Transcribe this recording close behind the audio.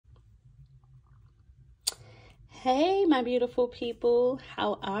Hey, my beautiful people.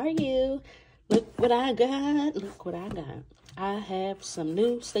 How are you? Look what I got. Look what I got. I have some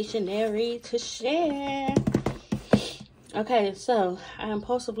new stationery to share. Okay, so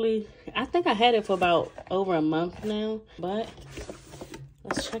I think I had it for about over a month now, but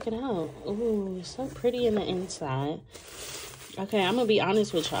let's check it out. Ooh, it's so pretty in the inside. Okay, I'm gonna be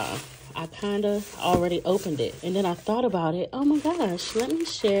honest with y'all. I kind of already opened it, and then I thought about it. Oh my gosh, let me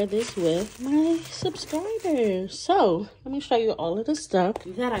share this with my subscribers. So let me show you all of the stuff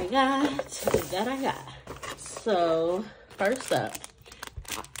that I got. So first up,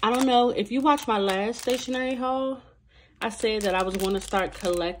 I don't know if you watched my last stationery haul. I said that I was going to start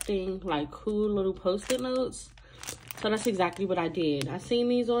collecting like cool little post-it notes. So that's exactly what I did. I seen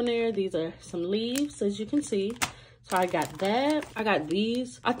these on there. These are some leaves, as you can see. So I got that. I got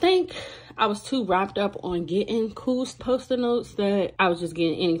these. I think I was too wrapped up on getting cool post-it notes that I was just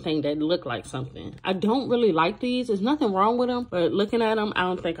getting anything that looked like something. I don't really like these. There's nothing wrong with them, but looking at them, I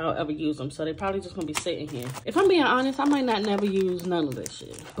don't think I'll ever use them. So they're probably just gonna be sitting here. If I'm being honest, I might not never use none of this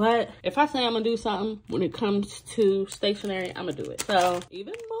shit. But if I say I'm gonna do something when it comes to stationery, I'm gonna do it. So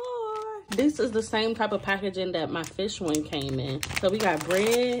even more. This is the same type of packaging that my fish one came in. So we got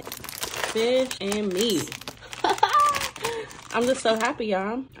bread, fish, and meat. I'm just so happy,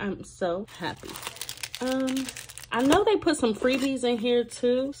 y'all. I'm so happy. I know they put some freebies in here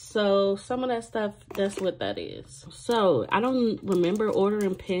too. So some of that stuff, that's what that is. So I don't remember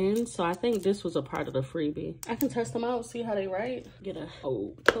ordering pens. So I think this was a part of the freebie. I can test them out, see how they write. Get a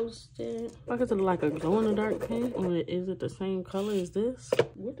whole Post-it. Fuck, is it like a glow in the dark pen? Or is it the same color as this?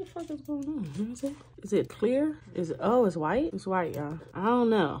 What the fuck is going on? Is it clear? Oh, it's white? It's white, y'all. I don't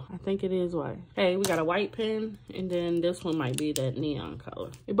know. I think it is white. Hey, we got a white pen. And then this one might be that neon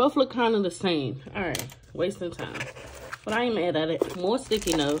color. They both look kind of the same. All right. Wasting time. But I ain't mad at it. More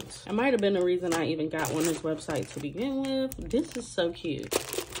sticky notes. That might have been the reason I even got on this website to begin with. This is so cute.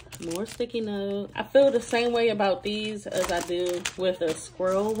 More sticky notes. I feel the same way about these as I do with the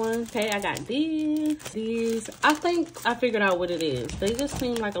squirrel one. Okay, I got these. I think I figured out what it is. They just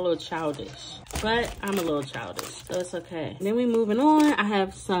seem like a little childish. But I'm a little childish, so it's okay. Then we moving on. I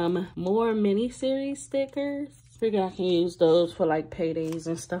have some more mini-series stickers. Figure I can use those for like paydays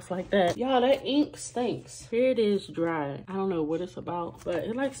and stuff like that. Y'all, that ink stinks. Here it is dry. I don't know what it's about, but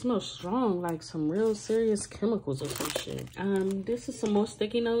it like smells strong, like some real serious chemicals or some shit. This is some more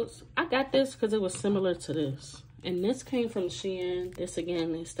sticky notes. I got this because it was similar to this. And this came from Shein. This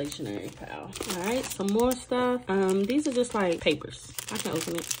again is Stationery Pal. All right, some more stuff. These are just like papers. I can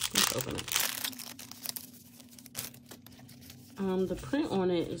open it. Let's open it. The print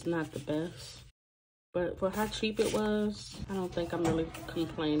on it is not the best. But for how cheap it was, I don't think I'm really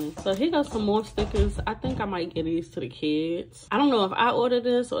complaining. So here goes some more stickers. I think I might get these to the kids. I don't know if I ordered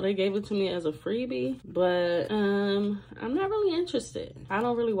this or they gave it to me as a freebie, but I'm not really interested. I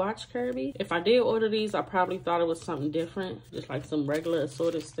don't really watch Kirby. If I did order these, I probably thought it was something different, just like some regular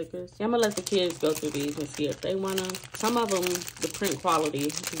assorted stickers. Yeah, I'm gonna let the kids go through these and see if they want them. Some of them, the print quality,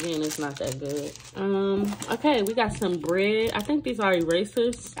 again, is not that good. Okay, we got some bread. I think these are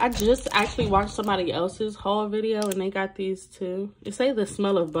erasers. I just actually watched somebody else's haul video and they got these too. It say the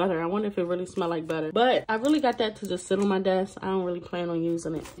smell of butter. I wonder if it really smell like butter, but I really got that to just sit on my desk. I don't really plan on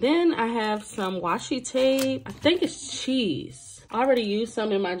using it. Then I have some washi tape. I think it's cheese. I already used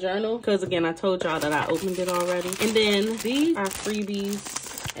some in my journal because again, I told y'all that I opened it already. And then these are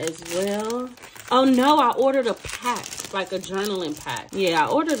freebies as well. Oh no, I ordered a pack, like a journaling pack. Yeah, I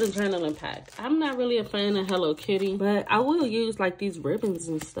ordered a journaling pack. I'm not really a fan of Hello Kitty, but I will use like these ribbons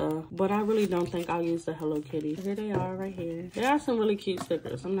and stuff. But I really don't think I'll use the Hello Kitty. Here they are right here. There are some really cute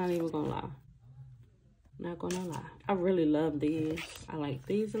stickers. I'm not even gonna lie. Not gonna lie. I really love these. I like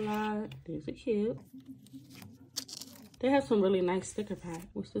these a lot. These are cute. They have some really nice sticker pack.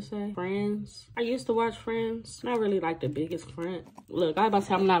 What's this say? Friends. I used to watch Friends. Not really like the biggest friend. Look, I was about to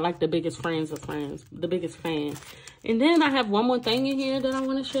say I'm not like the biggest friends of Friends. The biggest fan. And then I have one more thing in here that I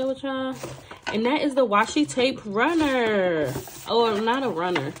want to share with y'all. And that is the washi tape runner. Oh, not a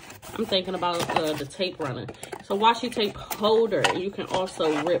runner. I'm thinking about the tape runner. It's a washi tape holder. And you can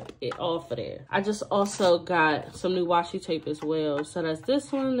also rip it off of there. I just also got some new washi tape as well. So that's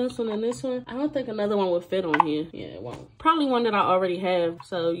this one, and this one. I don't think another one would fit on here. Yeah, it won't. Probably one that I already have.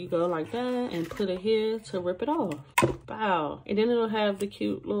 So you go like that and put it here to rip it off. Wow. And then it'll have the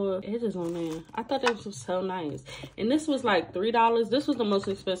cute little edges on there. I thought this was so nice. And this was like $3. This was the most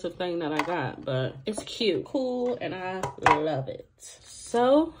expensive thing that I got, but it's cute, cool, and I love it.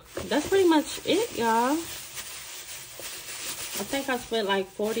 So that's pretty much it, y'all. I think I spent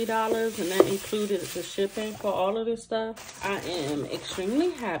like $40 and that included the shipping for all of this stuff. I am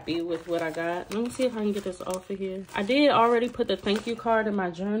extremely happy with what I got. Let me see if I can get this off of here. I did already put the thank you card in my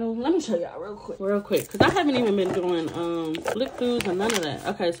journal. Let me show y'all real quick, because I haven't even been doing flip throughs or none of that.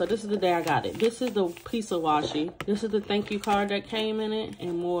 Okay, so this is the day I got it. This is the piece of washi. This is the thank you card that came in it,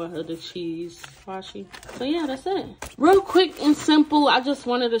 and more of the cheese washi. So yeah, that's it. Real quick and simple, I just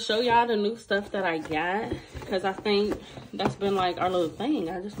wanted to show y'all the new stuff that I got, because I think that's been like our little thing.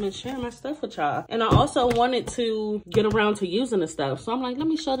 I just been sharing my stuff with y'all, and I also wanted to get around to using the stuff, so I'm like, let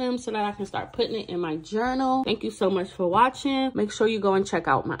me show them so that I can start putting it in my journal. Thank you so much for watching. Make sure you go and check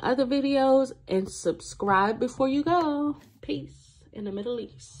out my other videos and subscribe before you go. Peace in the Middle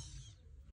East.